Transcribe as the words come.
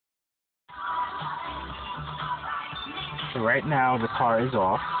So right now the car is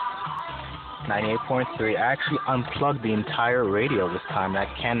off. 98.3. I actually unplugged the entire radio this time. I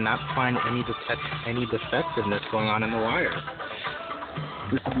cannot find any defectiveness going on in the wire.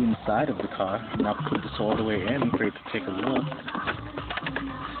 This is the inside of the car, and I'll put this all the way in for you to take a look.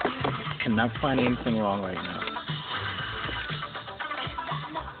 Cannot find anything wrong right now.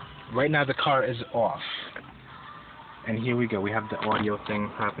 Right now the car is off. And here we go. We have the audio thing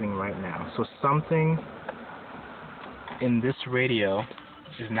happening right now. So something in this radio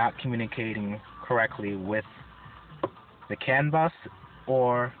is not communicating correctly with the CAN bus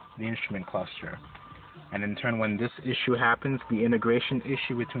or the instrument cluster. And in turn, when this issue happens, the integration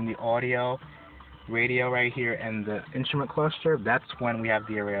issue between the audio radio right here and the instrument cluster, that's when we have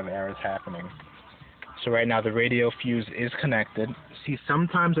the array of errors happening. So right now the radio fuse is connected. See,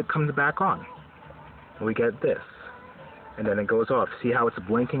 sometimes it comes back on. We get this. And then it goes off. See how it's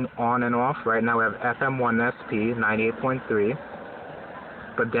blinking on and off? Right now we have FM1SP 98.3.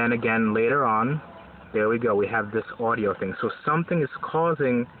 But then again, later on, there we go. We have this audio thing. So something is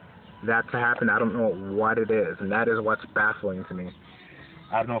causing that to happen. I don't know what it is. And that is what's baffling to me.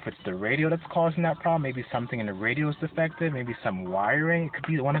 I don't know if it's the radio that's causing that problem. Maybe something in the radio is defective. Maybe some wiring. It could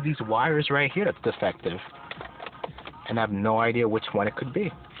be one of these wires right here that's defective. And I have no idea which one it could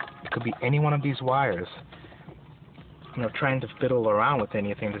be. It could be any one of these wires. You know, trying to fiddle around with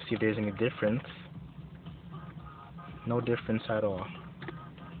anything to see if there's any difference. No difference at all.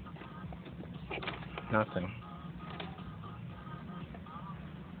 Nothing.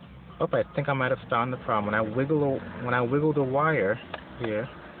 Oh, I think I might have found the problem. When I wiggle the wire here,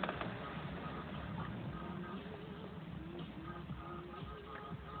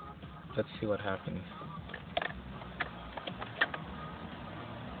 let's see what happens.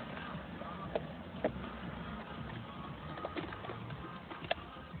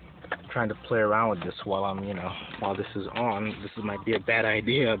 Trying to play around with this while while this is on. This might be a bad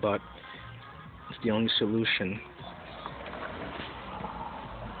idea, but it's the only solution.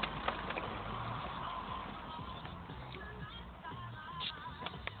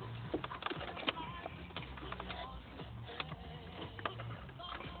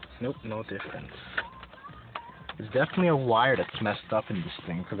 Nope, no difference. It's definitely a wire that's messed up in this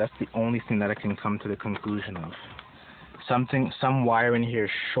thing, because that's the only thing that I can come to the conclusion of. Some wire in here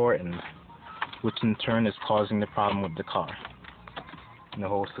is shortened, which in turn is causing the problem with the car and the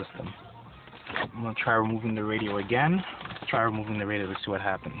whole system. I'm going to try removing the radio again. Let's try removing the radio to see what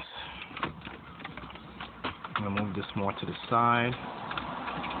happens. I'm going to move this more to the side.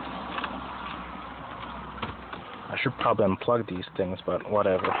 I should probably unplug these things, but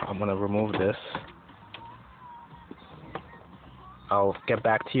whatever. I'm going to remove this. I'll get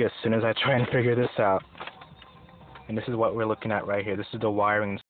back to you as soon as I try and figure this out. And this is what we're looking at right here. This is the wiring